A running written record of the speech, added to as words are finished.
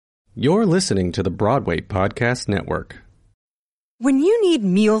You're listening to the Broadway Podcast Network. When you need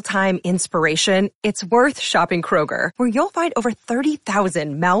mealtime inspiration, it's worth shopping Kroger, where you'll find over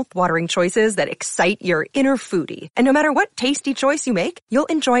 30,000 mouth-watering choices that excite your inner foodie. And no matter what tasty choice you make, you'll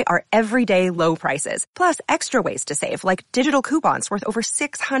enjoy our everyday low prices, plus extra ways to save, like digital coupons worth over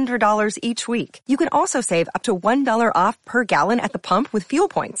 $600 each week. You can also save up to $1 off per gallon at the pump with fuel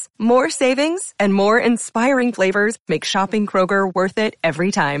points. More savings and more inspiring flavors make shopping Kroger worth it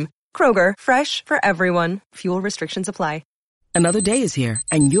every time. Kroger, fresh for everyone. Fuel restrictions apply. Another day is here,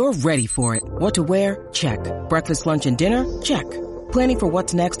 and you're ready for it. What to wear? Check. Breakfast, lunch, and dinner? Check. Planning for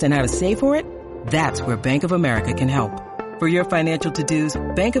what's next and how to save for it? That's where Bank of America can help. For your financial to-dos,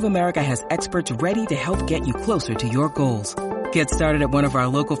 Bank of America has experts ready to help get you closer to your goals. Get started at one of our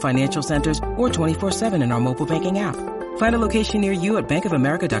local financial centers or 24/7 in our mobile banking app. Find a location near you at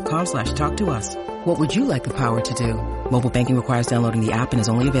bankofamerica.com/talktous. What would you like the power to do? Mobile banking requires downloading the app and is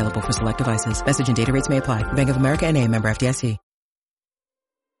only available for select devices. Message and data rates may apply. Bank of America N.A., member FDIC.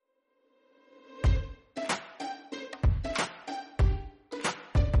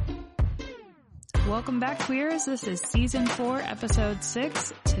 Welcome back, queers. This is Season 4, Episode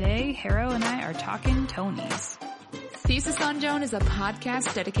 6. Today, Harrow and I are talking Tonys. Thesis on Joan is a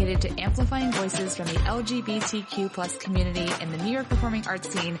podcast dedicated to amplifying voices from the LGBTQ+ community in the New York performing arts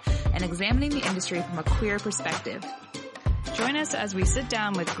scene and examining the industry from a queer perspective. Join us as we sit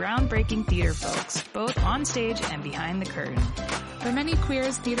down with groundbreaking theater folks, both on stage and behind the curtain. For many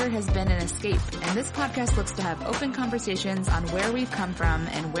queers, theater has been an escape, and this podcast looks to have open conversations on where we've come from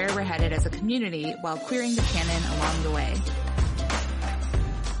and where we're headed as a community while queering the canon along the way.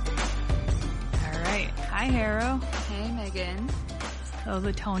 All right. Hi, Harrow. Hey, Meghan. Oh,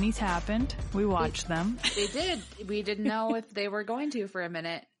 the Tonys happened. We watched them. They did. We didn't know if they were going to for a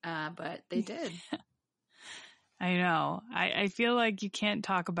minute, but they did. I know. I feel like you can't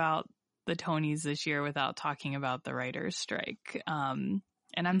talk about the Tonys this year without talking about the writers' strike. And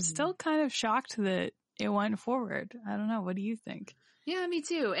I'm still kind of shocked that it went forward. I don't know. What do you think? Yeah, me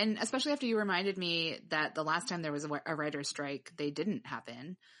too. And especially after you reminded me that the last time there was a writer's strike, they didn't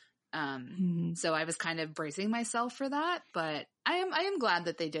happen. So I was kind of bracing myself for that, but I am glad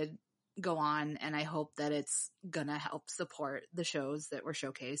that they did go on, and I hope that it's gonna help support the shows that were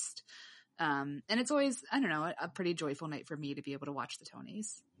showcased. And it's always, I don't know, a pretty joyful night for me to be able to watch the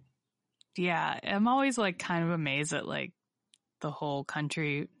Tonys. Yeah, I'm always like kind of amazed that like the whole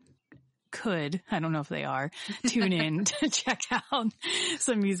country could, I don't know if they are, tune in to check out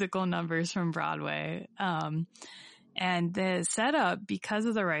some musical numbers from Broadway. And the setup, because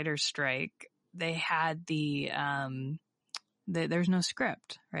of the writer's strike, they had there's no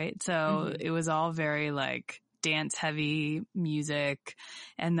script, right? So it was all very like dance heavy music.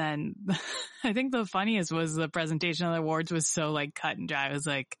 And then I think the funniest was the presentation of the awards was so like cut and dry. It was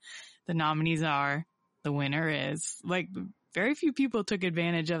like, the nominees are, the winner is. Like, very few people took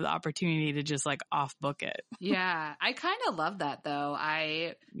advantage of the opportunity to just like off book it. Yeah, I kind of love that though.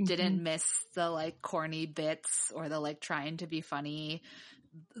 I didn't miss the like corny bits or the like trying to be funny.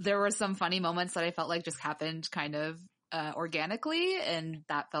 There were some funny moments that I felt like just happened kind of organically, and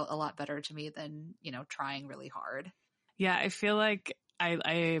that felt a lot better to me than, you know, trying really hard. Yeah, I feel like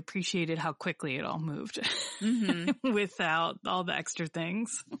I appreciated how quickly it all moved without all the extra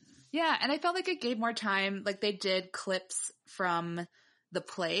things. Yeah, and I felt like it gave more time. Like they did clips from the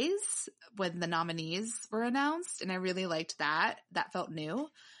plays when the nominees were announced, and I really liked that. That felt new,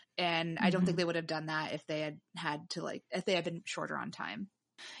 and I don't think they would have done that if they had been shorter on time.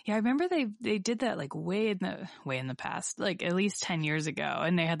 Yeah, I remember they did that like way in the past, like at least 10 years ago,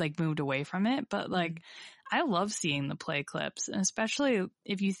 and they had like moved away from it. But like, I love seeing the play clips, and especially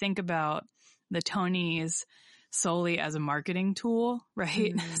if you think about the Tonys solely as a marketing tool,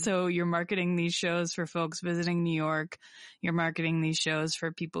 right? So you're marketing these shows for folks visiting New York. You're marketing these shows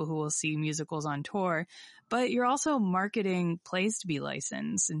for people who will see musicals on tour, but you're also marketing plays to be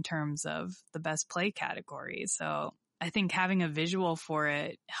licensed in terms of the best play category. So I think having a visual for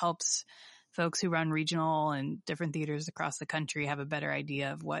it helps folks who run regional and different theaters across the country have a better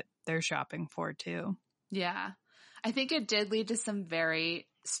idea of what they're shopping for too. Yeah. I think it did lead to some very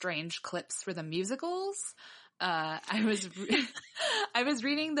strange clips for the musicals. I was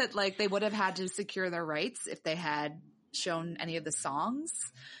reading that like they would have had to secure their rights if they had shown any of the songs.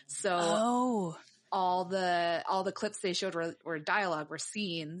 So all the clips they showed were dialogue, were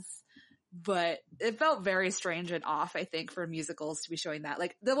scenes, but it felt very strange and off, I think, for musicals to be showing that.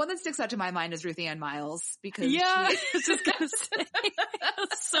 Like the one that sticks out to my mind is Ruthie Ann Miles, because I was just gonna say,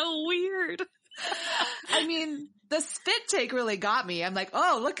 that's so weird. I mean, the spit take really got me. I'm like,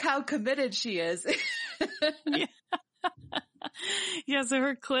 oh, look how committed she is. Yeah, so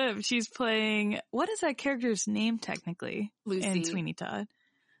her clip, she's playing, what is that character's name technically? Lucy. In Sweeney Todd.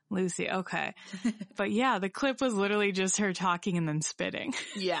 Lucy, okay. But yeah, the clip was literally just her talking and then spitting.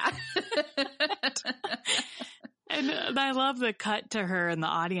 Yeah. And I love the cut to her in the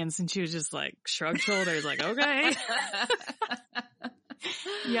audience, and she was just like, shrugged shoulders, like, okay.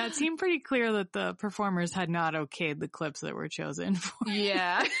 Yeah, it seemed pretty clear that the performers had not okayed the clips that were chosen for.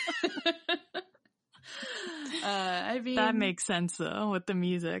 Yeah. I mean, that makes sense though with the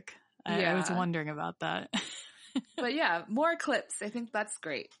music. I was wondering about that. But yeah, more clips. I think that's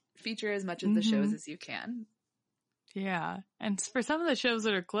great. Feature as much of the shows as you can. Yeah. And for some of the shows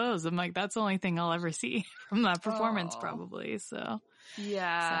that are closed, I'm like, that's the only thing I'll ever see from that performance probably. So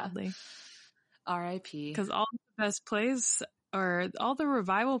yeah. Sadly. R.I.P. Because all the best plays or all the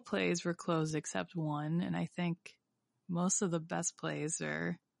revival plays were closed except one. And I think most of the best plays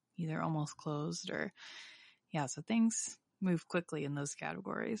are either almost closed or, yeah, so things move quickly in those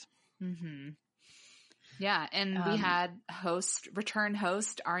categories. Mm-hmm. Yeah, and we had return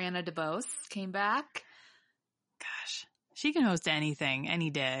host Ariana DeBose came back. Gosh, she can host anything, any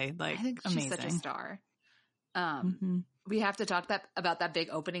day. Like, I think amazing. She's such a star. We have to talk about that big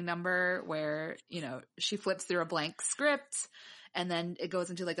opening number where, you know, she flips through a blank script and then it goes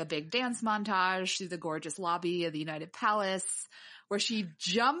into like a big dance montage through the gorgeous lobby of the United Palace where she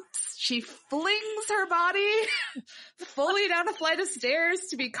flings her body fully down a flight of stairs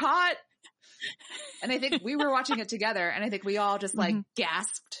to be caught. And I think we were watching it together and I think we all just like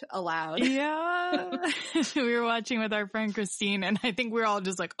gasped aloud. Yeah. We were watching with our friend Christine and I think we were all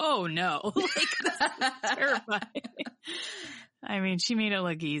just like, oh no. Like, that's terrifying. I mean, she made it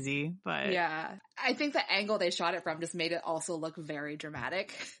look easy, but. Yeah. I think the angle they shot it from just made it also look very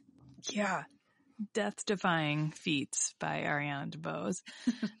dramatic. Yeah. Death-defying feats by Ariana DeBose.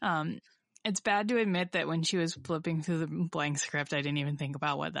 It's bad to admit that when she was flipping through the blank script, I didn't even think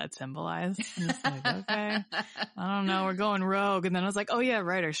about what that symbolized. I'm just like, okay, I don't know, we're going rogue. And then I was like, oh yeah,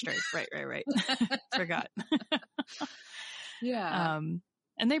 writer's strike. Right. Forgot. Yeah.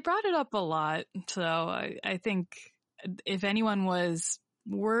 And they brought it up a lot. So I think if anyone was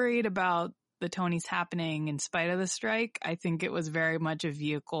worried about the Tonys happening in spite of the strike, I think it was very much a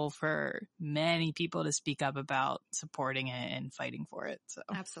vehicle for many people to speak up about supporting it and fighting for it. So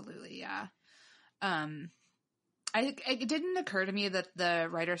absolutely, yeah. It didn't occur to me that the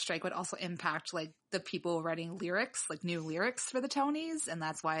writer's strike would also impact like the people writing lyrics, like new lyrics for the Tonys, and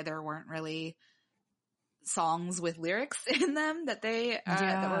that's why there weren't really songs with lyrics in them that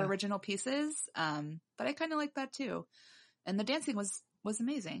that were original pieces. But I kind of like that too, and the dancing was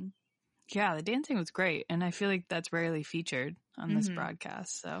amazing. Yeah, the dancing was great, and I feel like that's rarely featured on this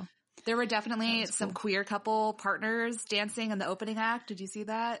broadcast. So there were definitely some queer couple partners dancing in the opening act. Did you see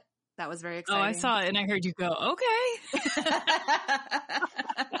that? That was very exciting. Oh, I saw it, and I heard you go, okay.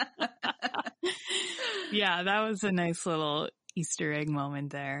 Yeah, that was a nice little Easter egg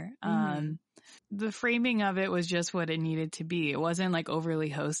moment there. The framing of it was just what it needed to be. It wasn't like overly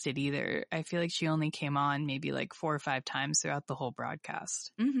hosted either. I feel like she only came on maybe like 4 or 5 times throughout the whole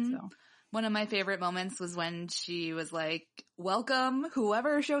broadcast. So. One of my favorite moments was when she was like, welcome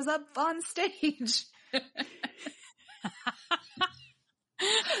whoever shows up on stage. I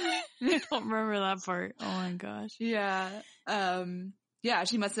don't remember that part. Oh my gosh. Yeah. Yeah,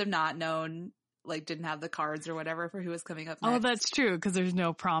 she must have not known, like didn't have the cards or whatever for who was coming up next. Oh, that's true, because there's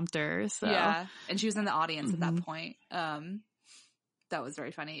no prompter. So. Yeah, and she was in the audience at that point. That was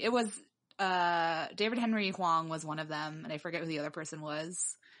very funny. It was David Henry Hwang was one of them, and I forget who the other person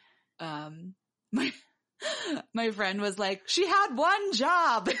was. My friend was like, she had one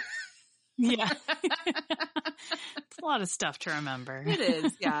job. Yeah. It's a lot of stuff to remember. It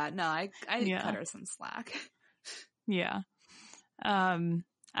is. Yeah. No, I cut her some slack. Yeah.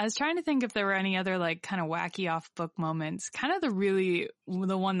 I was trying to think if there were any other like kind of wacky off book moments. Kind of the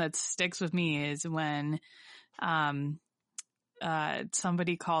one that sticks with me is when,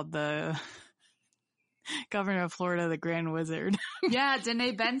 somebody called the governor of Florida the Grand Wizard. Yeah,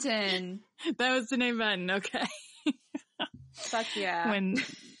 Danae Benton. That was Danae Benton. Okay. Fuck yeah. When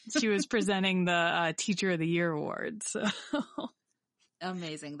she was presenting the Teacher of the Year award. So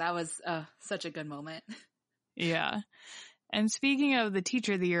amazing. That was such a good moment. Yeah. And speaking of the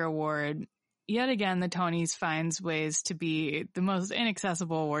Teacher of the Year award, yet again, the Tonys finds ways to be the most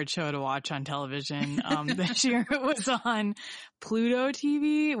inaccessible award show to watch on television. This year it was on Pluto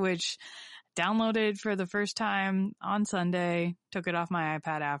TV, which downloaded for the first time on Sunday, took it off my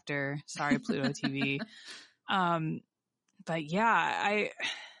iPad after. Sorry, Pluto TV. But yeah,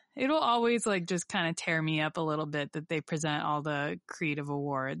 it'll always like just kind of tear me up a little bit that they present all the creative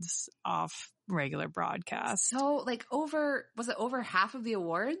awards off regular broadcast. So like was it over half of the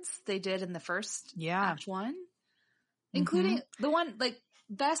awards they did in the first Act 1? Including the one like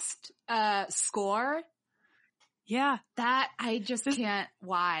best score. Yeah. That I just can't.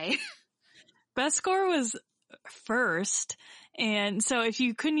 Why? Best score was first. And so if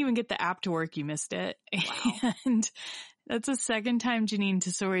you couldn't even get the app to work, you missed it. Wow. And that's the second time Janine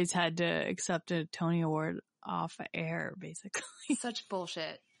Tesori's had to accept a Tony Award off air, basically. Such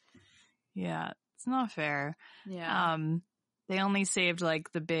bullshit. Yeah. It's not fair. Yeah. They only saved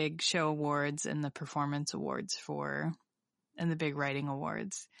like the big show awards and the performance awards and the big writing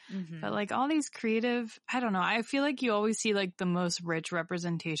awards. But like all these creative, I don't know. I feel like you always see like the most rich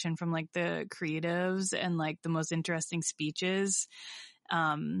representation from like the creatives and like the most interesting speeches.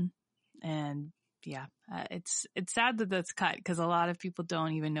 And yeah, it's sad that that's cut because a lot of people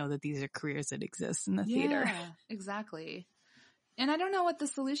don't even know that these are careers that exist in the theater. Yeah, exactly. And I don't know what the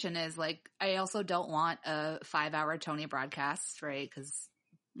solution is. Like, I also don't want a 5-hour Tony broadcast, right? Because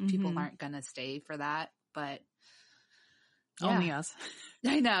people aren't going to stay for that. But yeah. Only us.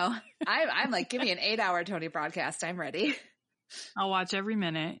 I know. I'm like, give me an 8-hour Tony broadcast. I'm ready. I'll watch every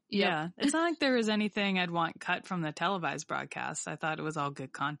minute. Yep. Yeah. It's not like there was anything I'd want cut from the televised broadcast. I thought it was all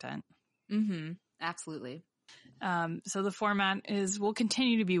good content. Absolutely. So the format will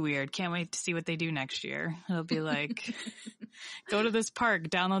continue to be weird. Can't wait to see what they do next year. It'll be like, go to this park,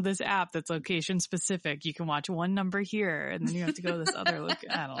 download this app that's location specific. You can watch one number here and then you have to go to this other look.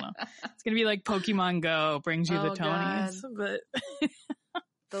 I don't know. It's going to be like Pokemon Go brings you the Tonys, but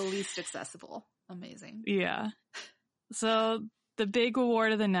the least accessible. Amazing. Yeah. So the big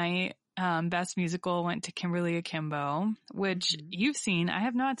award of the night, Best Musical went to Kimberly Akimbo, which you've seen. I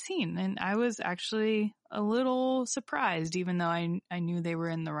have not seen. And I was actually a little surprised, even though I knew they were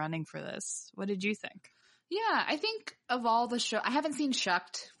in the running for this. What did you think? Yeah, I think of all the show, I haven't seen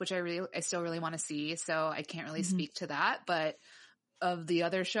Shucked, which I still really want to see. So I can't really speak to that. But of the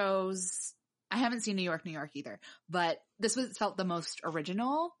other shows, I haven't seen New York, New York either. But this felt the most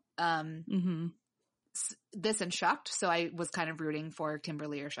original. This and Shucked, so I was kind of rooting for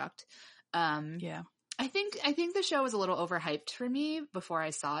Kimberly or Shucked. Yeah. I think the show was a little overhyped for me before I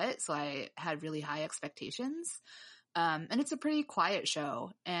saw it, so I had really high expectations. And it's a pretty quiet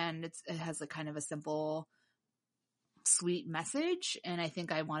show, and it has a kind of a simple, sweet message, and I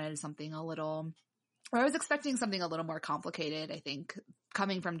think I wanted something I was expecting something a little more complicated, I think,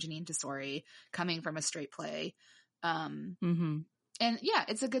 coming from Janine Tesori, coming from a straight play. And yeah,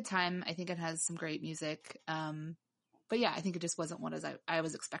 it's a good time. I think it has some great music. But yeah, I think it just wasn't what I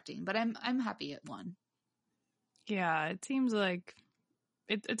was expecting, but I'm happy it won. Yeah, it seems like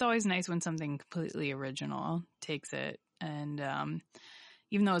it's always nice when something completely original takes it. And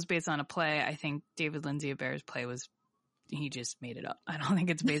even though it's based on a play, I think David Lindsay Abair's play he just made it up. I don't think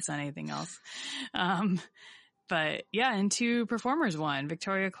it's based on anything else. But yeah, and 2 performers won,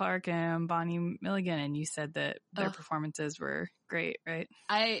 Victoria Clark and Bonnie Milligan. And you said that their performances were great, right?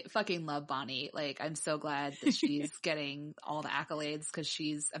 I fucking love Bonnie. Like, I'm so glad that she's getting all the accolades because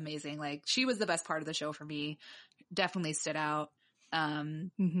she's amazing. Like, she was the best part of the show for me. Definitely stood out.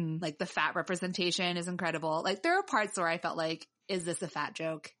 Like, the fat representation is incredible. Like, there are parts where I felt like, is this a fat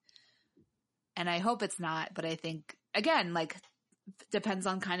joke? And I hope it's not, but I think, again, like, depends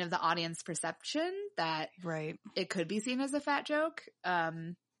on kind of the audience perception that it could be seen as a fat joke.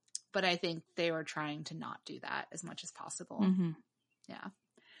 But I think they were trying to not do that as much as possible. Yeah.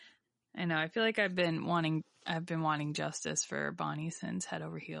 I know. I feel like I've been wanting justice for Bonnie since Head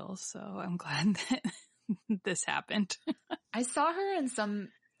Over Heels. So I'm glad that this happened. I saw her in some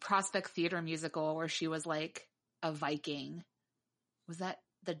Prospect Theater musical where she was like a Viking. Was that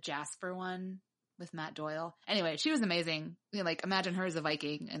the Jasper one? With Matt Doyle. Anyway, she was amazing. You know, like, imagine her as a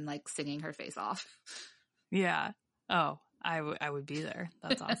Viking and like singing her face off. Yeah. Oh, I would be there.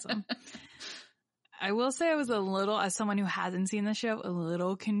 That's awesome. I will say I was a little, as someone who hasn't seen the show, a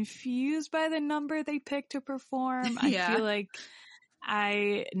little confused by the number they picked to perform. I feel like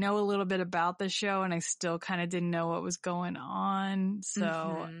I know a little bit about the show and I still kind of didn't know what was going on.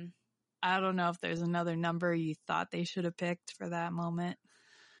 So I don't know if there's another number you thought they should have picked for that moment.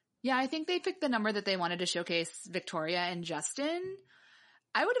 Yeah, I think they picked the number that they wanted to showcase Victoria and Justin.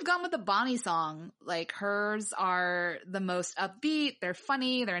 I would have gone with the Bonnie song. Like, hers are the most upbeat. They're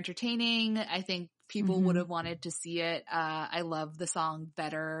funny. They're entertaining. I think people would have wanted to see it. I love the song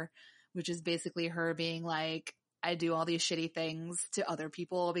Better, which is basically her being like, I do all these shitty things to other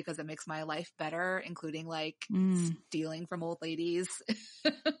people because it makes my life better, including like stealing from old ladies.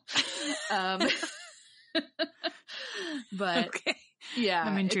 But okay. Yeah.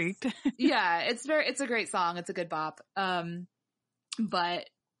 I'm intrigued. It's a great song. It's a good bop. But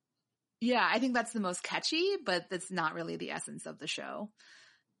Yeah, I think that's the most catchy, but that's not really the essence of the show.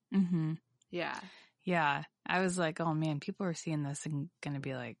 Mm-hmm. Yeah. Yeah. I was like, oh man, people are seeing this and going to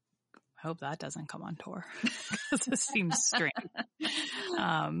be like, I hope that doesn't come on tour because this seems strange.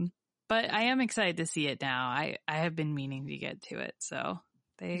 But I am excited to see it now. I have been meaning to get to it. So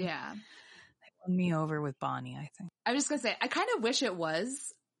they won me over with Bonnie, I think. I was just going to say, I kind of wish it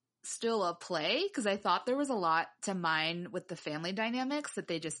was still a play because I thought there was a lot to mine with the family dynamics that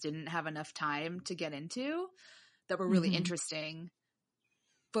they just didn't have enough time to get into that were really interesting.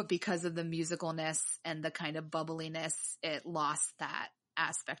 But because of the musicalness and the kind of bubbliness, it lost that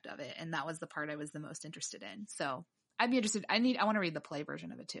aspect of it. And that was the part I was the most interested in. So I'd be interested. I want to read the play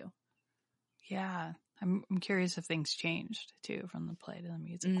version of it too. Yeah. I'm curious if things changed too from the play to the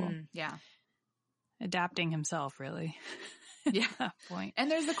musical. Yeah. Adapting himself, really. Yeah. At that point. And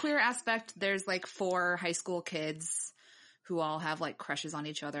there's the queer aspect. There's like 4 high school kids who all have like crushes on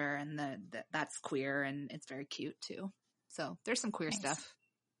each other, and that's queer, and it's very cute too. So there's some queer stuff.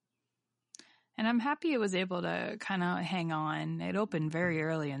 And I'm happy it was able to kind of hang on. It opened very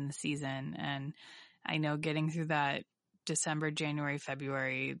early in the season, and I know getting through that December, January,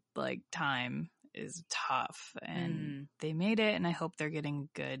 February like time is tough, and they made it, and I hope they're getting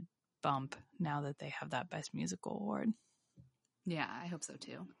a good bump now that they have that Best Musical award. Yeah, I hope so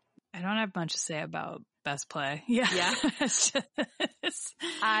too. I don't have much to say about Best Play. Yeah.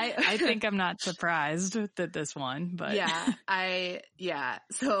 I think I'm not surprised that this one, but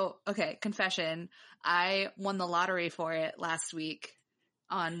So, okay, confession. I won the lottery for it last week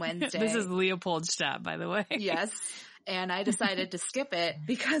on Wednesday. This is Leopoldstadt, by the way. Yes. And I decided to skip it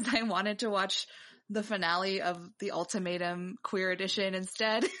because I wanted to watch the finale of the Ultimatum Queer Edition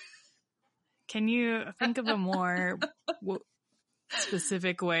instead. Can you think of a more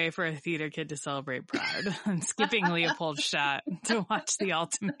specific way for a theater kid to celebrate Pride? I'm skipping Leopoldstadt to watch the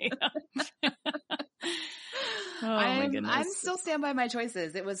Ultimatum. My goodness. I'm still stand by my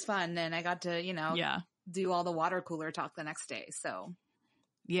choices. It was fun, and I got to, do all the water cooler talk the next day. So,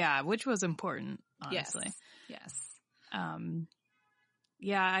 yeah, which was important, honestly. Yes. I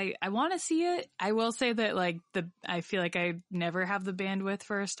want to see it. I will say that I feel like I never have the bandwidth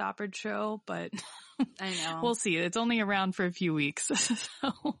for a stoppage show, but I know we'll see. It's only around for a few weeks, so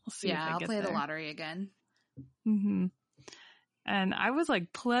we'll see. Yeah, I'll play the lottery again. Mm-hmm. And I was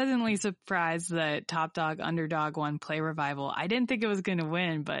pleasantly surprised that Top Dog Underdog won Play Revival. I didn't think it was going to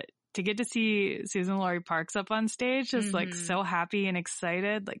win, but to get to see Susan Laurie Parks up on stage, just so happy and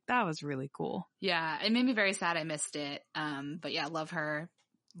excited, that was really cool. Yeah, it made me very sad I missed it. But yeah, love her.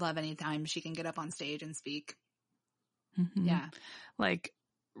 Love anytime she can get up on stage and speak. Mm-hmm. Yeah.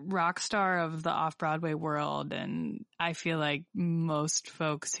 Rock star of the off-Broadway world, and I feel like most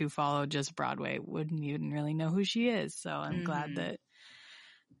folks who follow just Broadway wouldn't even really know who she is. So I'm glad that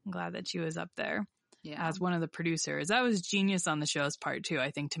she was up there as one of the producers. That was genius on the show's part too,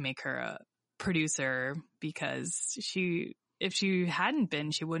 I think, to make her a producer, because if she hadn't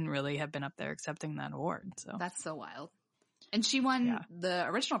been, she wouldn't really have been up there accepting that award. So that's so wild. And she won the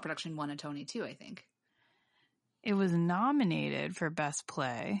original production won a Tony too, I think. It was nominated for Best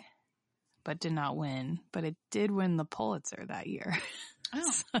Play, but did not win. But it did win the Pulitzer that year.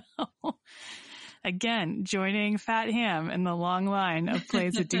 Oh. So, again, joining Fat Ham in the long line of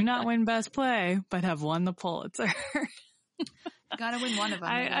plays that do not win Best Play, but have won the Pulitzer. Gotta win one of them.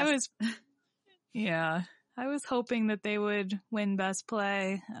 I was hoping that they would win Best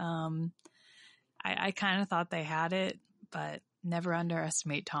Play. I kind of thought they had it, but never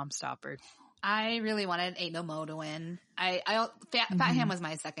underestimate Tom Stoppard. I really wanted Ain't No Mo to win. Fat Ham was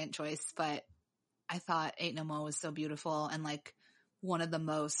my second choice, but I thought Ain't No Mo was so beautiful and one of the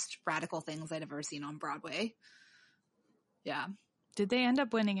most radical things I'd ever seen on Broadway. Yeah. Did they end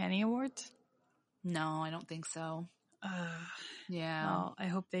up winning any awards? No, I don't think so. Yeah. Well, I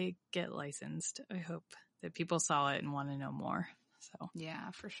hope they get licensed. I hope that people saw it and want to know more. So yeah,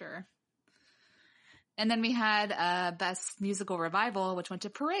 for sure. And then we had Best Musical Revival, which went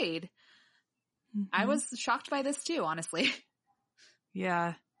to Parade. Mm-hmm. I was shocked by this too, honestly.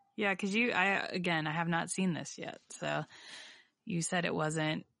 Yeah. Yeah, because I have not seen this yet. So you said it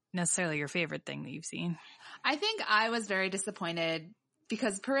wasn't necessarily your favorite thing that you've seen. I think I was very disappointed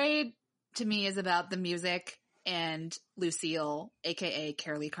because Parade to me is about the music and Lucille, aka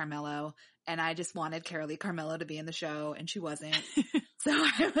Carolee Carmello. And I just wanted Carolee Carmello to be in the show, and she wasn't. So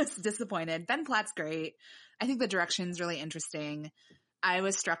I was disappointed. Ben Platt's great. I think the direction's really interesting. I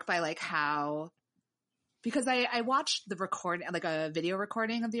was struck by how, because I watched the a video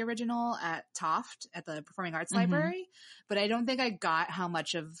recording of the original at Toft at the Performing Arts Library, but I don't think I got how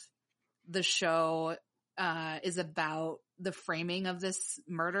much of the show is about the framing of this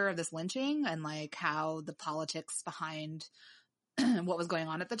murder, of this lynching, and like how the politics behind what was going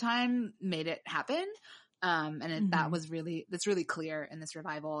on at the time made it happen. That's really clear in this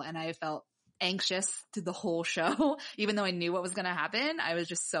revival. And I felt anxious through the whole show, even though I knew what was going to happen. I was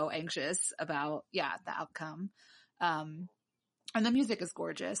just so anxious about, the outcome. And the music is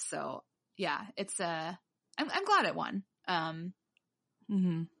gorgeous. So yeah, it's, I'm glad it won.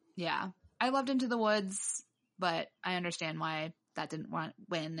 Yeah, I loved Into the Woods, but I understand why that didn't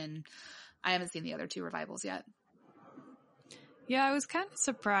win. And I haven't seen the other two revivals yet. Yeah, I was kind of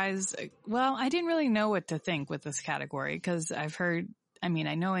surprised. Well, I didn't really know what to think with this category because I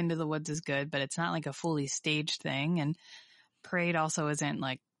know Into the Woods is good, but it's not like a fully staged thing. And Parade also isn't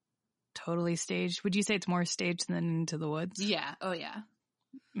like totally staged. Would you say it's more staged than Into the Woods? Yeah. Oh, yeah.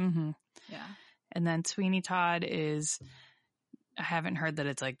 Mm-hmm. Yeah. And then Sweeney Todd I haven't heard that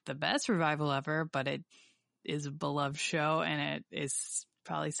it's like the best revival ever, but it is a beloved show and it is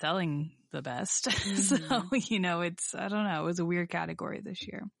probably selling the best. So, I don't know. It was a weird category this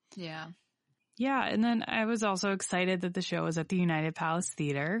year. Yeah. Yeah. And then I was also excited that the show was at the United Palace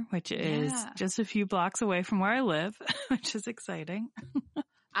Theater, which is just a few blocks away from where I live, which is exciting.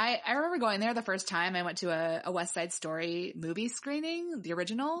 I remember going there the first time. I went to a West Side Story movie screening, the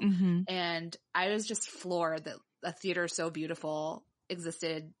original, and I was just floored that a theater so beautiful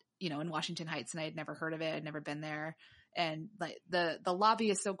existed, in Washington Heights, and I had never heard of it. I'd never been there. And like the lobby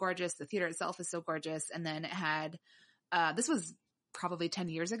is so gorgeous. The theater itself is so gorgeous. And then it had, this was probably 10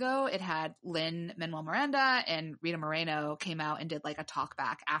 years ago. It had Lin-Manuel Miranda and Rita Moreno came out and did like a talk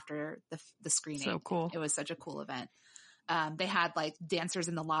back after the screening. So cool. It was such a cool event. They had like dancers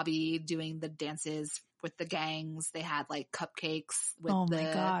in the lobby doing the dances with the gangs. They had like cupcakes with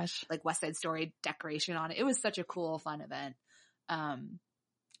like West Side Story decoration on it. It was such a cool, fun event.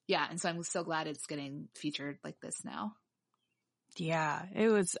 And so I'm so glad it's getting featured like this now. Yeah, it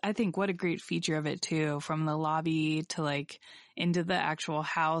was, I think what a great feature of it too, from the lobby to like into the actual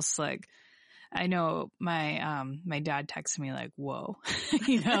house. Like I know my dad texted me like, whoa,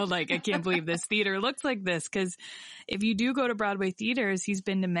 like I can't believe this theater looks like this. Cause if you do go to Broadway theaters, he's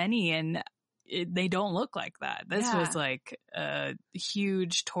been to many and they don't look like that. This was like a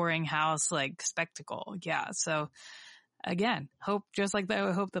huge touring house, like spectacle. Yeah. So again, just like that,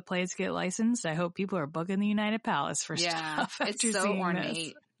 I hope the plays get licensed. I hope people are booking the United Palace for stuff. It's so ornate.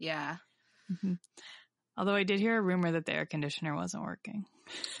 This. Yeah. Mm-hmm. Although I did hear a rumor that the air conditioner wasn't working.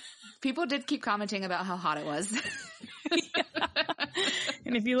 People did keep commenting about how hot it was.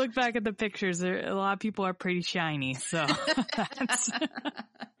 And if you look back at the pictures, a lot of people are pretty shiny. So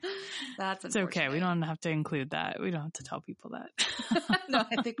that's it's okay. We don't have to include that. We don't have to tell people that. No,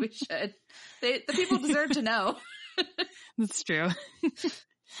 I think we should. The people deserve to know. That's true.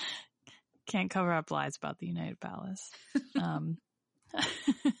 Can't cover up lies about the United Palace.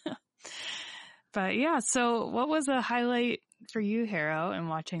 But yeah, so what was a highlight for you, Harrow, in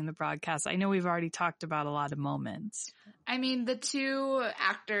watching the broadcast? I know we've already talked about a lot of moments. I mean, the two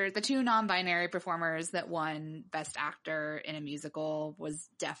non-binary performers that won Best Actor in a Musical was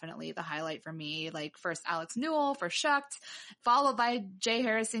definitely the highlight for me. Like first Alex Newell for Shucked, followed by Jay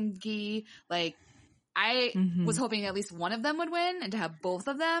Harrison Gee. Like I was hoping at least one of them would win, and to have both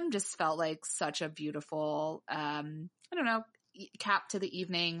of them just felt like such a beautiful, cap to the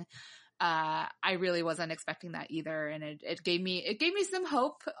evening. I really wasn't expecting that either. And it gave me some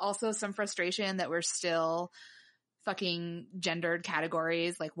hope, also some frustration that we're still fucking gendered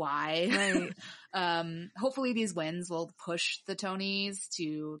categories. Like why? Right. Hopefully these wins will push the Tonys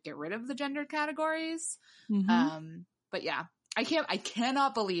to get rid of the gendered categories. But yeah, I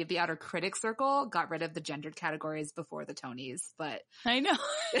cannot believe the Outer Critics Circle got rid of the gendered categories before the Tonys, but I know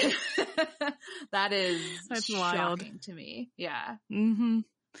that's shocking wild to me. Yeah.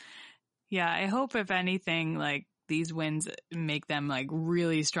 Yeah, I hope if anything, like these wins make them like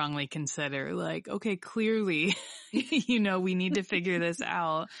really strongly consider like, okay, clearly, we need to figure this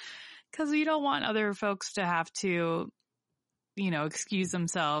out, because we don't want other folks to have to, excuse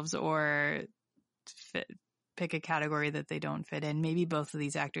themselves or pick a category that they don't fit in. Maybe both of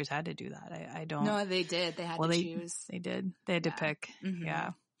these actors had to do that. I don't. No, they did. They had to choose. They did. They had to pick. Yeah.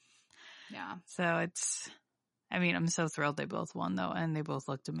 Yeah. So I'm so thrilled they both won though, and they both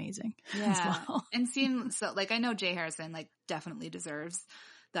looked amazing. Yeah. As well. And I know Jay Harrison like definitely deserves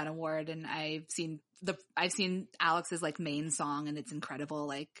that award, and I've seen Alex's like main song, and it's incredible.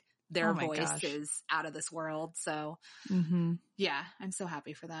 Like their voice is out of this world. So yeah, I'm so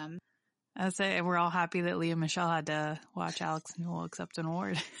happy for them. I say we're all happy that Leah Michele had to watch Alex Newell accept an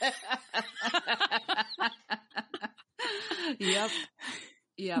award.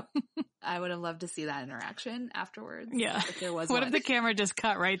 Yep. I would have loved to see that interaction afterwards. Yeah. If there was What one. if the camera just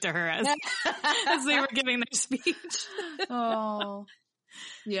cut right to her as they were giving their speech? Oh.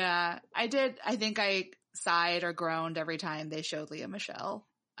 Yeah. I did. I think I sighed or groaned every time they showed Leah Michele.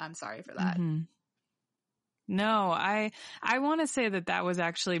 I'm sorry for that. Mm-hmm. No, I want to say that was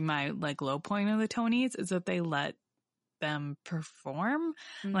actually my like low point of the Tonys, is that they let them perform.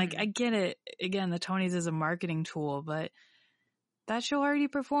 Mm-hmm. Like, I get it. Again, the Tonys is a marketing tool, but that show already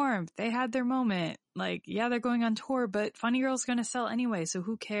performed. They had their moment. Like, yeah, they're going on tour, but Funny Girl's going to sell anyway, so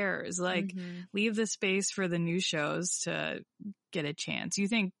who cares? Like, leave the space for the new shows to get a chance. You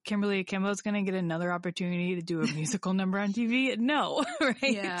think Kimberly Akimbo's going to get another opportunity to do a musical number on TV? No, right?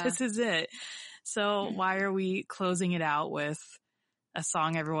 Yeah. This is it. So why are we closing it out with a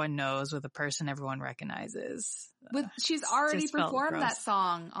song everyone knows with a person everyone recognizes? She's already performed that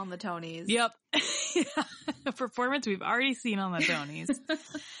song on the Tonys. Yep. Yeah. A performance we've already seen on the Tonys.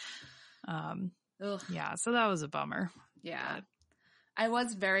 Yeah, so that was a bummer. Yeah. But I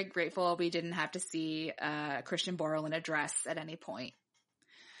was very grateful we didn't have to see Christian Borle in a dress at any point.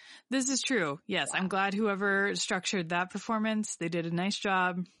 This is true. Yes, yeah. I'm glad whoever structured that performance, they did a nice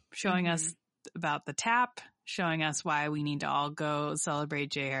job showing us about the tap, showing us why we need to all go celebrate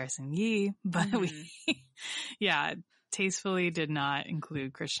J. Harrison Yee, but we, tastefully did not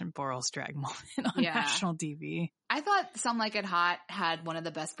include Christian Borle's drag moment on national TV. I thought Some Like It Hot had one of the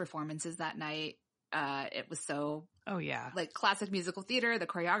best performances that night. It was so, like classic musical theater. The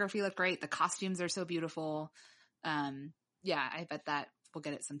choreography looked great. The costumes are so beautiful. I bet that will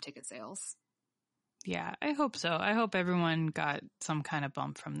get it some ticket sales. Yeah, I hope so. I hope everyone got some kind of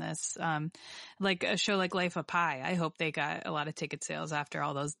bump from this. Like a show like Life of Pi, I hope they got a lot of ticket sales after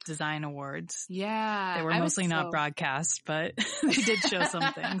all those design awards. Yeah. They were mostly not broadcast, but they did show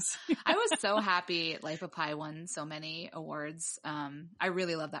some things. I was so happy Life of Pi won so many awards. I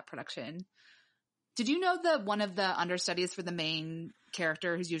really love that production. Did you know that one of the understudies for the main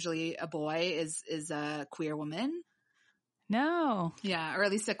character, who's usually a boy, is a queer woman? No. Yeah, or at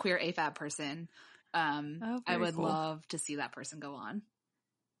least a queer AFAB person. I would cool. love to see that person go on.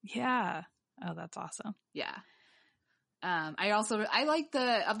 Yeah. Oh, that's awesome. Yeah. I like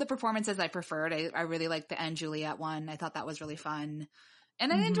of the performances I preferred. I really liked the Anne Juliet one. I thought that was really fun.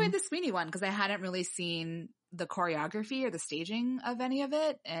 And I enjoyed the Sweeney one because I hadn't really seen the choreography or the staging of any of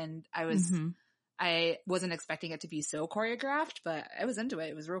it. And I wasn't expecting it to be so choreographed, but I was into it.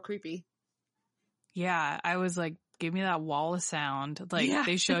 It was real creepy. Yeah. I was like, give me that wall of sound. Like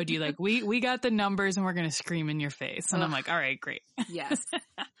they showed you like, we got the numbers and we're going to scream in your face. And I'm like, all right, great. Yes.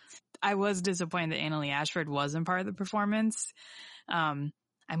 I was disappointed that Annalee Ashford wasn't part of the performance. I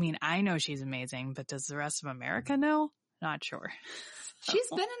mean, I know she's amazing, but does the rest of America know? Not sure. She's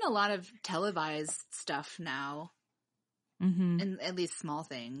been in a lot of televised stuff now. And at least small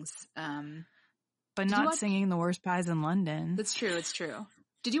things. But not singing The Worst Pies in London. That's true. It's true.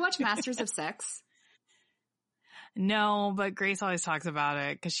 Did you watch Masters of Sex? No, but Grace always talks about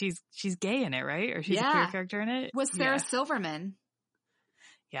it because she's gay in it, right? Or she's a queer character in it. With Sarah Silverman.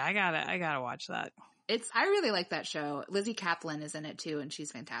 Yeah, I gotta watch that. I really like that show. Lizzie Kaplan is in it too, and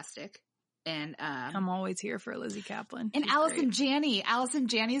she's fantastic. And I'm always here for Lizzie Kaplan. And Allison Janney. Allison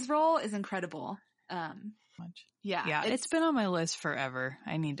Janney's role is incredible. Yeah, it's been on my list forever.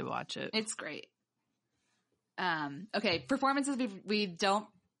 I need to watch it. It's great. Okay, performances we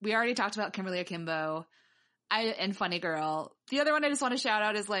already talked about Kimberly Akimbo. And Funny Girl. The other one I just want to shout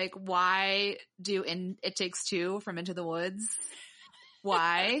out is like, why do It Takes Two from Into the Woods?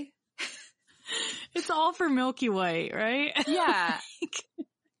 Why? It's all for Milky White, right? Yeah.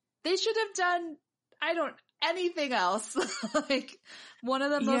 They should have done, anything else. Like one of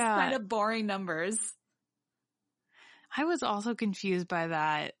the most kind of boring numbers. I was also confused by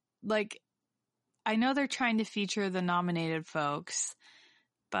that. Like, I know they're trying to feature the nominated folks,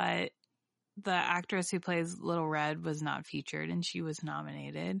 but the actress who plays Little Red was not featured and she was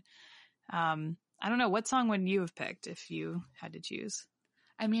nominated. I don't know. What song would you have picked if you had to choose?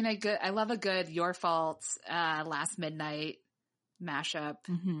 I mean, I love a good Your Fault, Last Midnight mashup.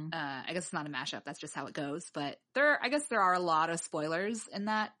 I guess it's not a mashup. That's just how it goes. But I guess there are a lot of spoilers in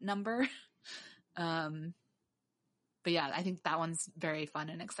that number. But yeah, I think that one's very fun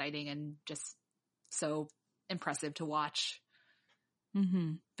and exciting and just so impressive to watch.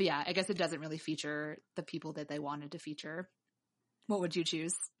 But yeah, I guess it doesn't really feature the people that they wanted to feature. What would you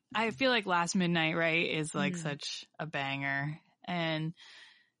choose? I feel like Last Midnight, right, is like such a banger. And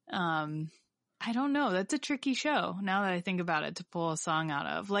I don't know. That's a tricky show now that I think about it to pull a song out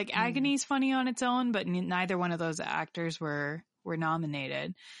of. Like Agony's funny on its own, but neither one of those actors were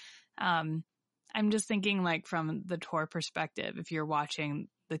nominated. I'm just thinking like from the tour perspective, if you're watching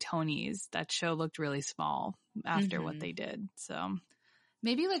the Tonys, that show looked really small after what they did. So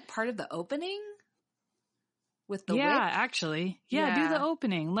maybe like part of the opening with the whip? actually. Yeah, do the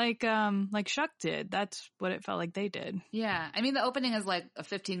opening like Shuck did. That's what it felt like they did. Yeah. I mean, the opening is like a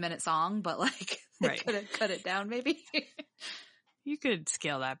 15-minute song, but like they could have cut it down maybe. You could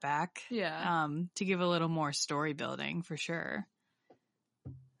scale that back. Yeah. To give a little more story building for sure.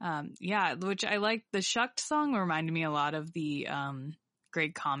 Yeah, which I like. The Shucked song reminded me a lot of the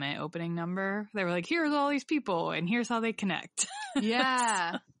Great Comet opening number. They were like, here's all these people and here's how they connect.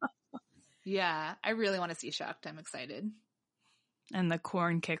 Yeah. Yeah. I really want to see Shucked. I'm excited. And the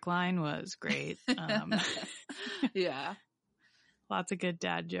corn kick line was great. Yeah. Lots of good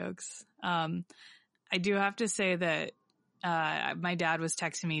dad jokes. I do have to say that my dad was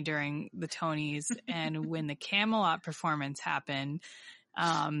texting me during the Tonys, and when the Camelot performance happened,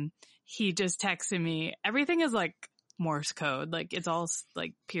 he just texted me, everything is like Morse code, like it's all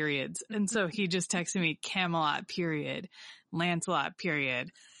like periods. And so he just texted me Camelot period, Lancelot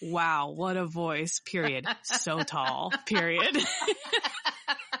period. Wow, what a voice period. So tall period.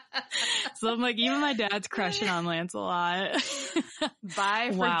 So I'm like, even my dad's crushing on Lancelot. Bye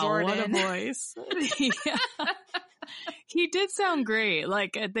for wow, Jordan. What a voice. Yeah. He did sound great.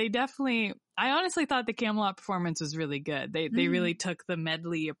 Like they definitely, I honestly thought the Camelot performance was really good. They really took the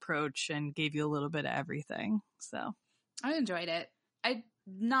medley approach and gave you a little bit of everything. So I enjoyed it. I'm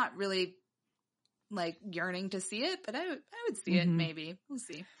not really like yearning to see it, but I would see it maybe. We'll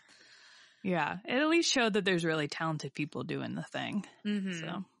see. Yeah. It at least showed that there's really talented people doing the thing.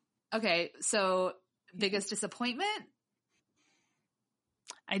 So. Okay. So biggest disappointment?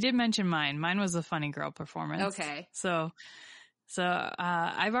 I did mention mine. Mine was a Funny Girl performance. Okay. So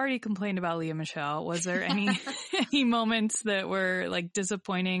I've already complained about Leah Michele. Was there any moments that were like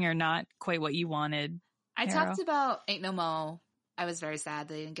disappointing or not quite what you wanted? I talked about Ain't No Mo. I was very sad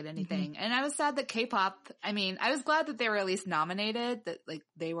they didn't get anything. And I was sad that K-pop, I mean, I was glad that they were at least nominated, that like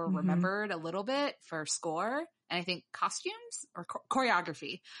they were remembered a little bit for score and I think costumes or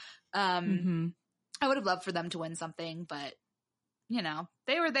choreography. I would have loved for them to win something, but you know,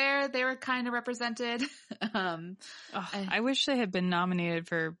 they were there. They were kind of represented. I wish they had been nominated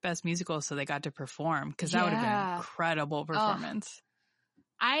for Best Musical so they got to perform, because that would have been an incredible performance.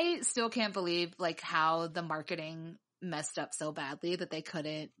 I still can't believe like how the marketing messed up so badly that they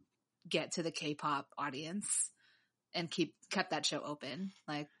couldn't get to the K-pop audience and kept that show open.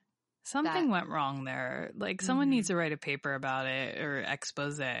 Like something went wrong there. Like someone needs to write a paper about it or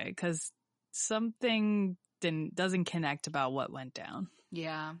expose, because something doesn't connect about what went down.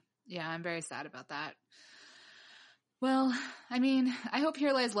 Yeah. Yeah. I'm very sad about that. Well, I mean, I hope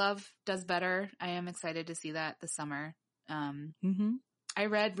Here Lies Love does better. I am excited to see that this summer. I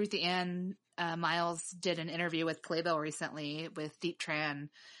read Ruthie Ann Miles did an interview with Playbill recently with Deep Tran,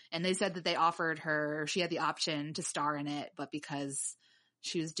 and they said that they offered her, she had the option to star in it, but because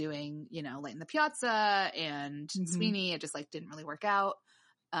she was doing, you know, Light in the Piazza and Sweeney, it just like didn't really work out.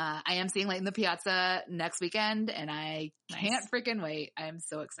 I am seeing Light in the Piazza next weekend, and I can't freaking wait. I am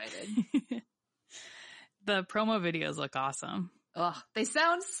so excited. The promo videos look awesome. Oh, they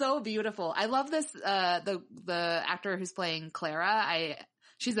sound so beautiful. I love this. The actor who's playing Clara,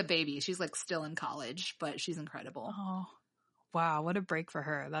 she's a baby. She's like still in college, but she's incredible. Oh, wow. What a break for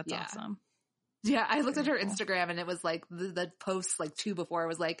her. That's awesome. Yeah. I looked at her Instagram and it was like the posts like 2 before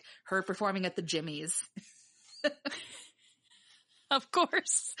was like her performing at the Jimmy's. Of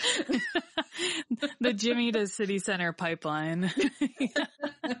course. The Jimmy to City Center pipeline.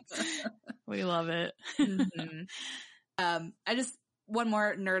 We love it. I just, one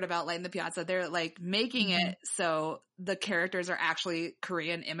more nerd about Light in the Piazza. They're like making it so the characters are actually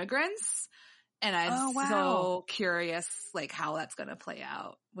Korean immigrants. And I'm so curious like how that's going to play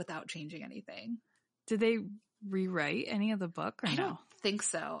out without changing anything. Did they rewrite any of the book or no? I don't think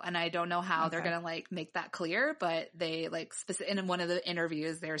so. And I don't know how they're going to like make that clear, but they like in one of the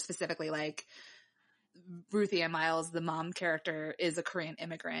interviews, they're specifically like Ruthie Ann Miles, the mom character, is a Korean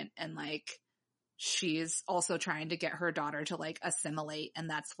immigrant, and like she's also trying to get her daughter to like assimilate. And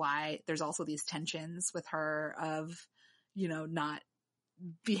that's why there's also these tensions with her of, you know, not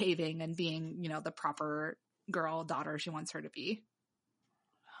behaving and being, you know, the proper girl daughter she wants her to be.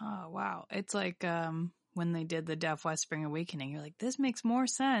 Oh, wow. It's like, when they did the Deaf West Spring Awakening, you're like, this makes more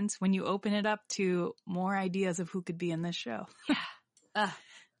sense when you open it up to more ideas of who could be in this show. Yeah.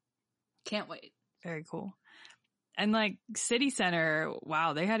 Can't wait. Very cool. And like City Center,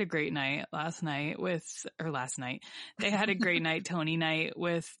 wow, they had a great night last night. They had a great night, Tony night,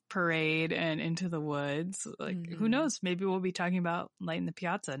 with Parade and Into the Woods. Like, who knows? Maybe we'll be talking about Light in the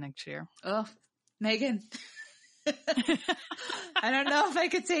Piazza next year. Oh, Meghan. I don't know if I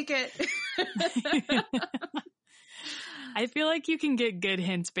could take it. I feel like you can get good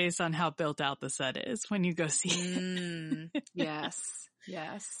hints based on how built out the set is when you go see it. Yes.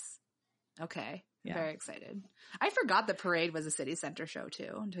 Okay. Yeah. Very excited. I forgot the parade was a city center show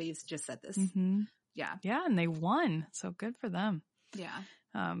too until you just said this. Mm-hmm. Yeah. Yeah, and they won. So good for them. Yeah.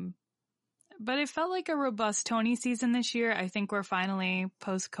 But it felt like a robust Tony season this year. I think we're finally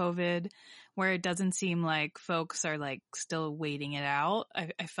post-COVID where it doesn't seem like folks are like still waiting it out.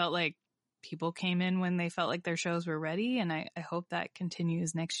 I felt like people came in when they felt like their shows were ready, and I hope that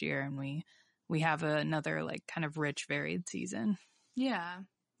continues next year and we have another like kind of rich, varied season. Yeah.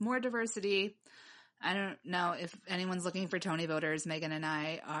 More diversity. I don't know if anyone's looking for Tony voters. Meghan and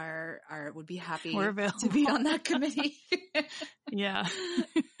I would be happy to be on that committee. Yeah.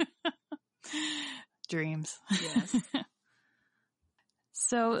 Dreams. Yes.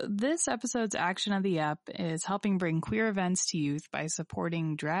 So this episode's action of the ep is helping bring queer events to youth by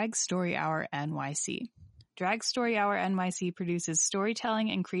supporting Drag Story Hour NYC. Drag Story Hour NYC produces storytelling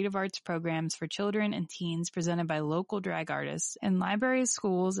and creative arts programs for children and teens presented by local drag artists in libraries,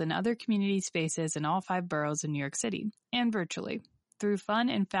 schools, and other community spaces in all 5 boroughs in New York City, and virtually. Through fun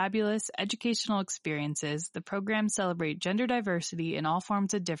and fabulous educational experiences, the programs celebrate gender diversity in all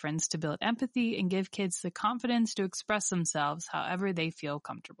forms of difference to build empathy and give kids the confidence to express themselves however they feel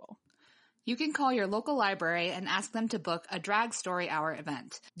comfortable. You can call your local library and ask them to book a Drag Story Hour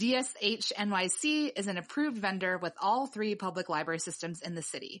event. DSH NYC is an approved vendor with all 3 public library systems in the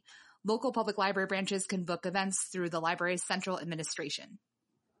city. Local public library branches can book events through the library's central administration.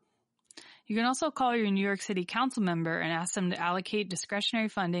 You can also call your New York City Council member and ask them to allocate discretionary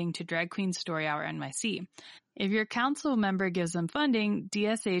funding to Drag Queen Story Hour NYC. If your council member gives them funding,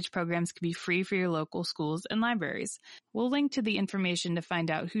 DSH programs can be free for your local schools and libraries. We'll link to the information to find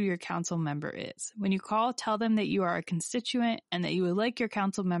out who your council member is. When you call, tell them that you are a constituent and that you would like your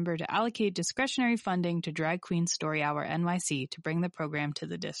council member to allocate discretionary funding to Drag Queen Story Hour NYC to bring the program to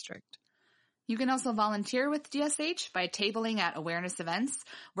the district. You can also volunteer with DSH by tabling at awareness events,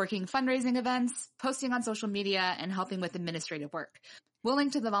 working fundraising events, posting on social media, and helping with administrative work. We'll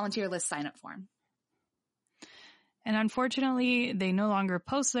link to the volunteer list sign-up form. And unfortunately, they no longer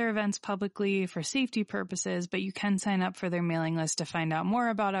post their events publicly for safety purposes, but you can sign up for their mailing list to find out more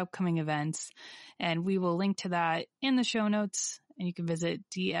about upcoming events. And we will link to that in the show notes, and you can visit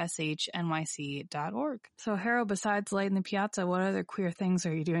dshnyc.org. So Harrow, besides lighting the piazza, what other queer things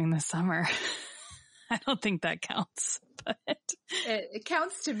are you doing this summer? I don't think that counts, but it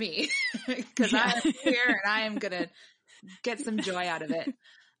counts to me because I am queer and I am going to get some joy out of it.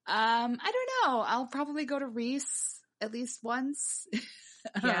 I don't know. I'll probably go to Reese at least once.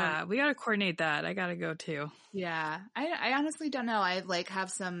 Yeah, we got to coordinate that. I got to go too. Yeah. I honestly don't know. I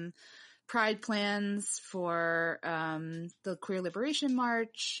have some pride plans for, the Queer Liberation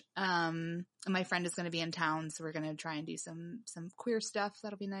March. My friend is going to be in town, so we're going to try and do some queer stuff.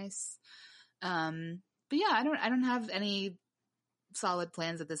 That'll be nice. But yeah, I don't have any solid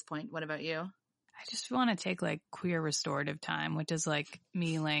plans at this point. What about you? I just want to take like queer restorative time, which is like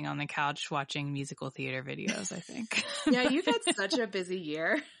me laying on the couch watching musical theater videos, I think. Yeah, you've had such a busy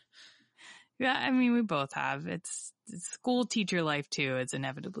year. Yeah, I mean, we both have. It's school teacher life too. It's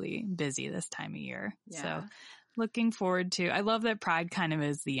inevitably busy this time of year. Yeah. So looking forward to, I love that Pride kind of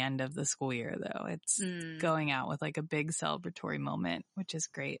is the end of the school year though. It's going out with like a big celebratory moment, which is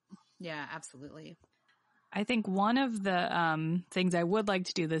great. Yeah, absolutely. I think one of the things I would like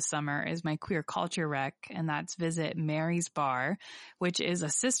to do this summer is my queer culture rec, and that's visit Mary's Bar, which is a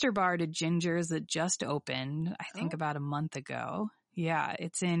sister bar to Ginger's that just opened, I think about a month ago. Yeah,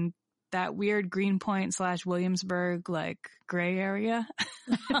 it's in that weird Greenpoint / Williamsburg, like gray area.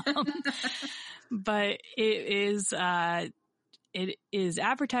 But it is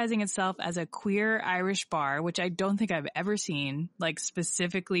advertising itself as a queer Irish bar, which I don't think I've ever seen like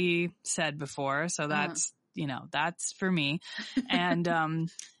specifically said before. So that's, that's for me. And,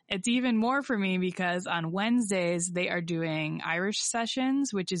 it's even more for me because on Wednesdays they are doing Irish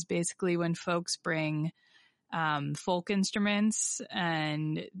sessions, which is basically when folks bring folk instruments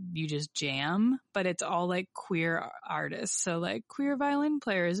and you just jam, but it's all like queer artists. So like queer violin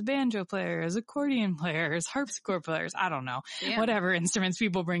players, banjo players, accordion players, harpsichord players, I don't know, whatever instruments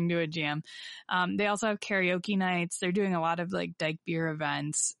people bring to a jam. They also have karaoke nights. They're doing a lot of like dyke beer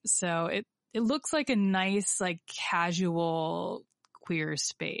events. So it looks like a nice, like casual queer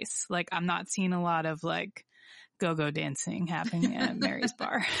space. Like I'm not seeing a lot of like go-go dancing happening at Mary's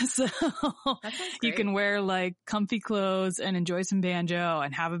bar. So you can wear like comfy clothes and enjoy some banjo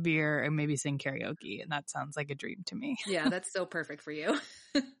and have a beer and maybe sing karaoke. And that sounds like a dream to me. Yeah, that's so perfect for you.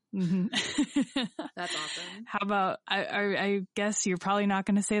 Mm-hmm. That's awesome. How about, I guess you're probably not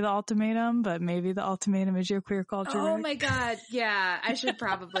going to say the ultimatum, but maybe the ultimatum is your queer culture. Oh my God. Yeah, I should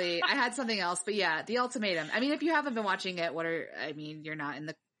probably, I had something else, but yeah, the ultimatum. I mean, if you haven't been watching it, you're not in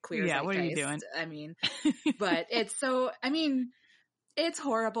the queer zeitgeist. What are you doing? I mean, but it's it's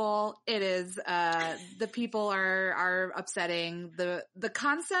horrible. It is, the people are upsetting. The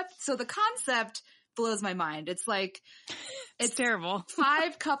concept blows my mind. It's like, it's terrible.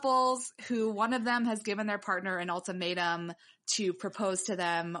 5 couples who one of them has given their partner an ultimatum to propose to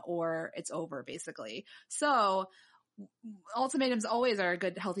them or it's over, basically. So ultimatums always are a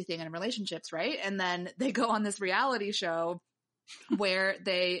good, healthy thing in relationships, right? And then they go on this reality show where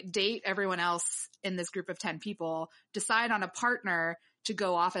they date everyone else in this group of 10 people, decide on a partner to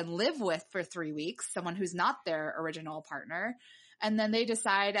go off and live with for 3 weeks, someone who's not their original partner. And then they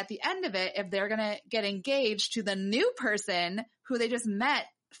decide at the end of it if they're going to get engaged to the new person who they just met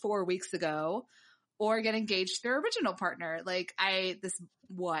 4 weeks ago or get engaged to their original partner. Like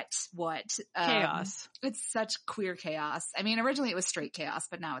what? Chaos. It's such queer chaos. I mean, originally it was straight chaos,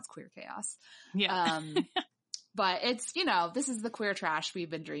 but now it's queer chaos. Yeah. But it's, this is the queer trash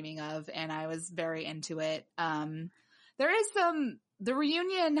we've been dreaming of. And I was very into it. The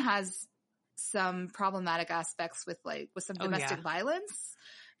reunion has some problematic aspects with some domestic violence.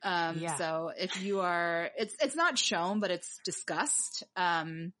 So if you are, it's not shown, but it's discussed.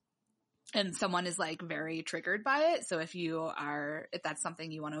 And someone is like very triggered by it. So if that's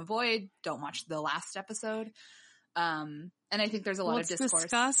something you want to avoid, don't watch the last episode. And I think there's a lot of discourse. It's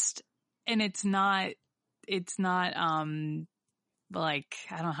discussed and it's not like,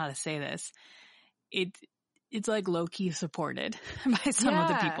 I don't know how to say this. It's like low-key supported by some of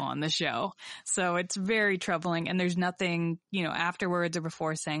the people on the show. So it's very troubling. And there's nothing, afterwards or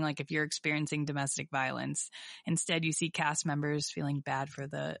before saying like, if you're experiencing domestic violence, instead you see cast members feeling bad for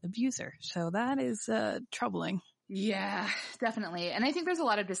the abuser. So that is troubling. Yeah, definitely. And I think there's a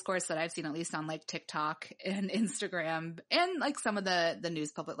lot of discourse that I've seen, at least on like TikTok and Instagram, and like some of the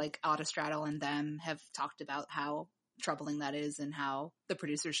news public, like Autostraddle and them, have talked about how troubling that is and how the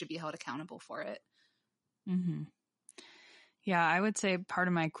producers should be held accountable for it. Mm-hmm. Yeah, I would say part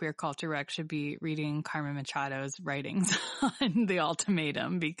of my queer culture rec should be reading Carmen Machado's writings on the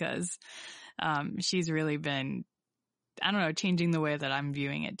ultimatum, because she's really been, I don't know, changing the way that I'm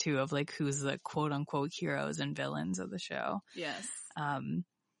viewing it too, of like who's the quote unquote heroes and villains of the show. Yes.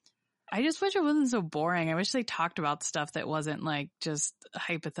 I just wish it wasn't so boring. I wish they talked about stuff that wasn't like just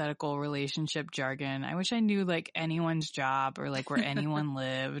hypothetical relationship jargon. I wish I knew like anyone's job or like where anyone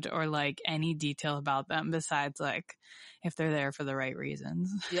lived or like any detail about them besides like if they're there for the right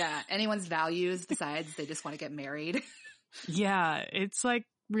reasons. Yeah. Anyone's values besides they just want to get married. Yeah. It's like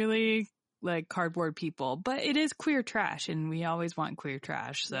really like cardboard people, but it is queer trash and we always want queer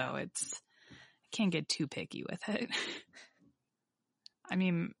trash. So I can't get too picky with it. I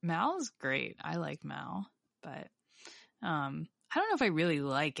mean, Mal's great. I like Mal, but I don't know if I really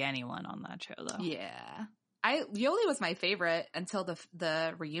like anyone on that show though. Yeah. Yoli was my favorite until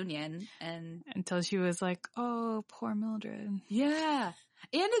the reunion and until she was like, "Oh, poor Mildred." Yeah.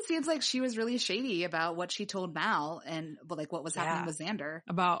 And it seems like she was really shady about what she told Mal and like what was happening with Xander.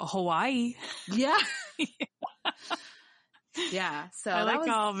 About Hawaii. Yeah. Yeah. So I like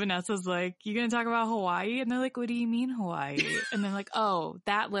how Vanessa's like, "You gonna talk about Hawaii?" And they're like, "What do you mean Hawaii?" And they're like, "Oh,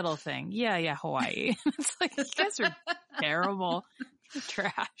 that little thing. Yeah, Hawaii." It's like, you guys are terrible. You're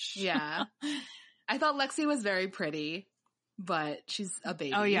trash. Yeah. I thought Lexi was very pretty, but she's a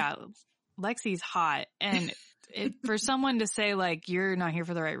baby. Oh yeah. Lexi's hot. And for someone to say like, "You're not here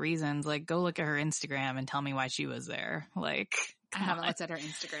for the right reasons," like go look at her Instagram and tell me why she was there. Like, I haven't looked at her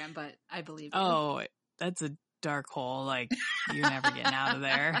Instagram, but I believe you. Oh, that's a dark hole. Like you're never getting out of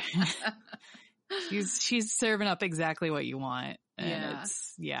there. She's serving up exactly what you want. And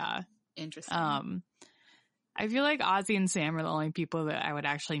it's interesting. I feel like Ozzy and Sam are the only people that I would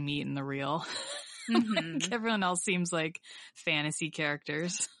actually meet in the real. Like everyone else seems like fantasy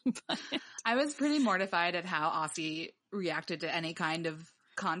characters. I was pretty mortified at how Ozzy reacted to any kind of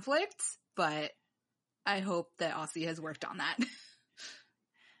conflict, but I hope that Ozzy has worked on that.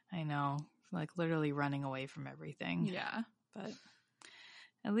 I know. Like literally running away from everything. Yeah. But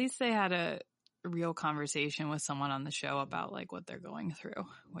at least they had a real conversation with someone on the show about like what they're going through,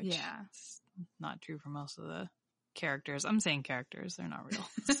 which is not true for most of the characters. I'm saying characters, they're not real.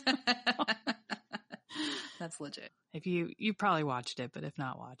 So. That's legit. If you probably watched it, but if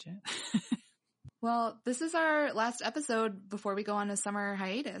not, watch it. Well, this is our last episode before we go on a summer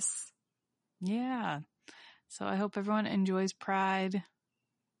hiatus. Yeah. So I hope everyone enjoys Pride,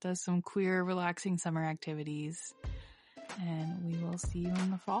 does some queer, relaxing summer activities, and we will see you in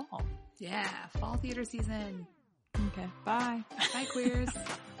the fall. Yeah, fall theater season. Okay, bye. Bye, queers.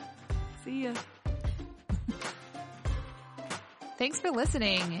 See ya. Thanks for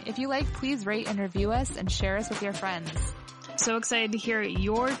listening. If you like, please rate and review us and share us with your friends. So excited to hear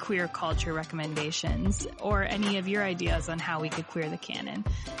your queer culture recommendations or any of your ideas on how we could queer the canon.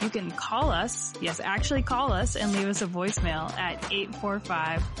 You can call us, yes, actually call us and leave us a voicemail at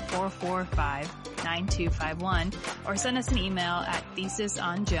 845-445-9251 or send us an email at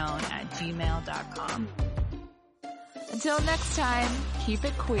thesisonjoan@gmail.com. Until next time, keep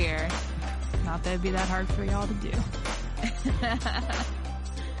it queer. Not that it'd be that hard for y'all to do.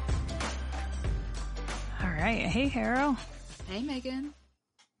 All right. Hey, Harrow. Hey, Megan.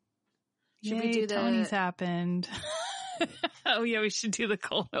 Should we do Tony's happened. Oh, yeah, we should do the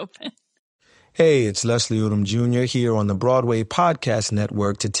cold open. Hey, it's Leslie Odom Jr. here on the Broadway Podcast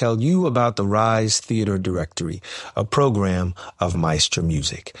Network to tell you about the Rise Theater Directory, a program of Maestro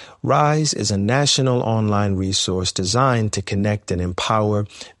Music. Rise is a national online resource designed to connect and empower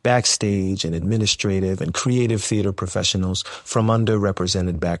backstage and administrative and creative theater professionals from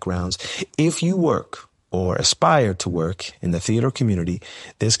underrepresented backgrounds. If you work or aspire to work in the theater community,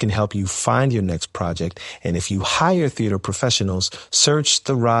 this can help you find your next project. And if you hire theater professionals, search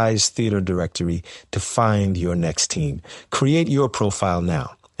the Rise Theater Directory to find your next team. Create your profile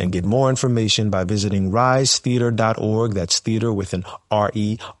now and get more information by visiting risetheater.org. That's theater with an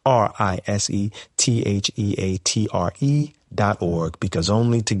RERISETHEATRE.org, because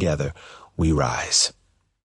only together we rise.